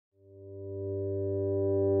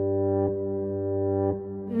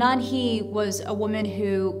Nan-Hui was a woman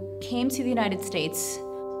who came to the United States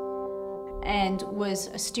and was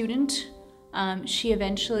a student. She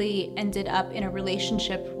eventually ended up in a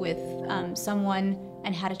relationship with someone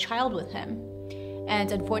and had a child with him.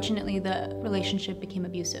 And unfortunately, the relationship became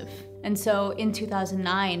abusive. And so in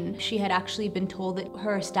 2009, she had actually been told that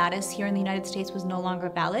her status here in the United States was no longer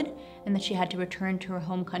valid and that she had to return to her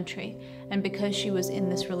home country. And because she was in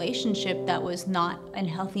this relationship that was not a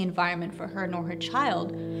healthy environment for her nor her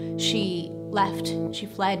child, she left. She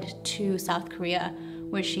fled to South Korea,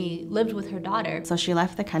 where she lived with her daughter. So she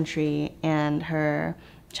left the country, and her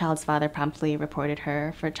child's father promptly reported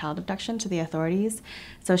her for child abduction to the authorities.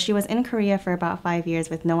 So she was in Korea for about 5 years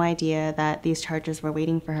with no idea that these charges were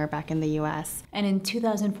waiting for her back in the US. And in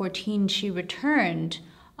 2014, she returned,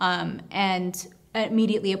 and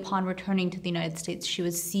immediately upon returning to the United States, she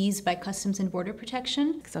was seized by Customs and Border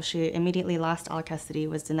Protection. So she immediately lost all custody,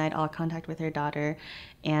 was denied all contact with her daughter,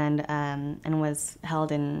 and was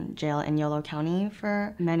held in jail in Yolo County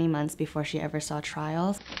for many months before she ever saw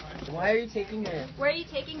trial. Why are you taking her? Where are you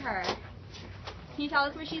taking her? Can you tell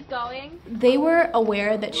us where she's going? They were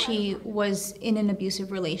aware that she was in an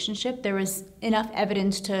abusive relationship. There was enough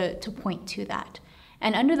evidence to point to that.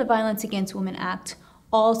 And under the Violence Against Women Act,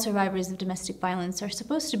 all survivors of domestic violence are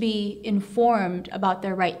supposed to be informed about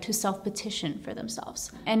their right to self-petition for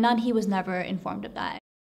themselves. And Nan-Hui was never informed of that.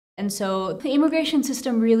 And so the immigration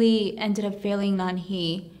system really ended up failing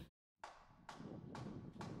Nan-Hui.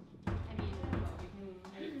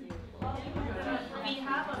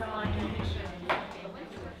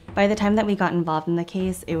 By the time that we got involved in the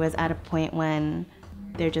case, it was at a point when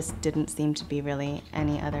there just didn't seem to be really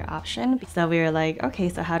any other option. So we were like, okay,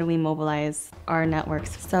 so how do we mobilize our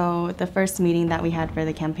networks? So the first meeting that we had for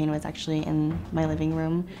the campaign was actually in my living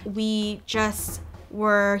room. We just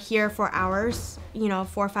were here for hours, 4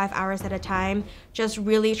 or 5 hours at a time, just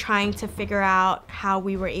really trying to figure out how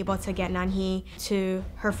we were able to get Nan-Hui to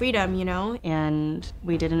her freedom, And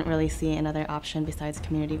we didn't really see another option besides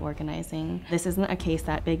community organizing. This isn't a case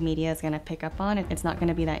that big media is going to pick up on. It's not going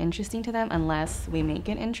to be that interesting to them unless we make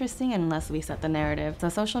it interesting, unless we set the narrative. So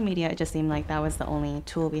social media, it just seemed like that was the only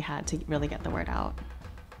tool we had to really get the word out.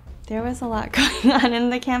 There was a lot going on in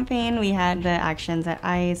the campaign. We had the actions at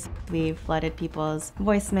ICE, we flooded people's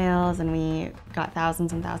voicemails, and we got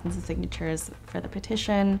thousands and thousands of signatures for the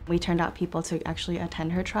petition. We turned out people to actually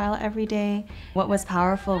attend her trial every day. What was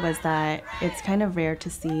powerful was that it's kind of rare to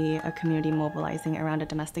see a community mobilizing around a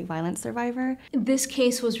domestic violence survivor. This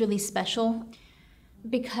case was really special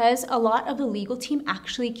because a lot of the legal team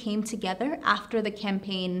actually came together after the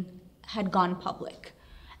campaign had gone public.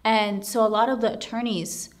 And so a lot of the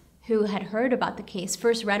attorneys who had heard about the case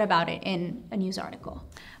first read about it in a news article.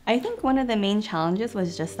 I think one of the main challenges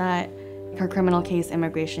was just that her criminal case,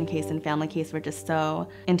 immigration case, and family case were just so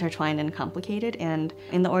intertwined and complicated. And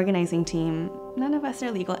in the organizing team, none of us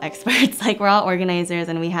are legal experts. We're all organizers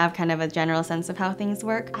and we have kind of a general sense of how things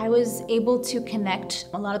work. I was able to connect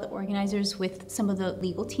a lot of the organizers with some of the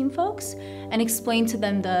legal team folks and explain to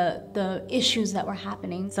them the issues that were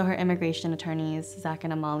happening. So her immigration attorneys, Zach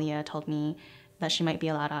and Amalia, told me that she might be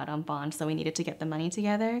allowed out on bond, so we needed to get the money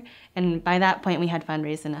together. And by that point, we had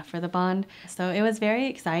fundraised enough for the bond. So it was very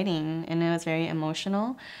exciting and it was very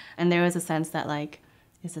emotional. And there was a sense that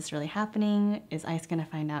is this really happening? Is ICE gonna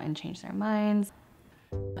find out and change their minds?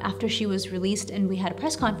 After she was released and we had a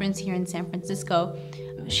press conference here in San Francisco,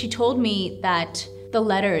 she told me that the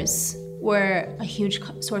letters were a huge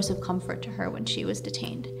source of comfort to her when she was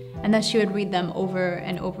detained, and that she would read them over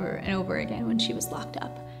and over and over again when she was locked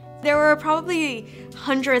up. There were probably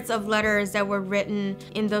hundreds of letters that were written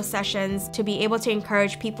in those sessions to be able to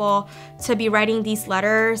encourage people to be writing these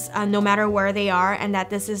letters no matter where they are, and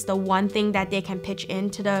that this is the one thing that they can pitch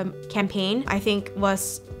into the campaign, I think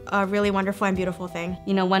was a really wonderful and beautiful thing.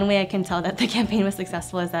 One way I can tell that the campaign was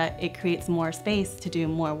successful is that it creates more space to do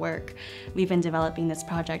more work. We've been developing this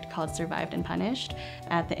project called Survived and Punished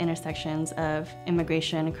at the intersections of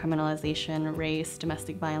immigration, criminalization, race,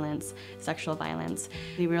 domestic violence, sexual violence.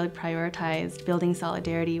 We really prioritized building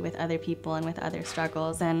solidarity with other people and with other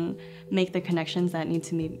struggles, and make the connections that need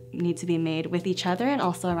to be made with each other and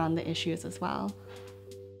also around the issues as well.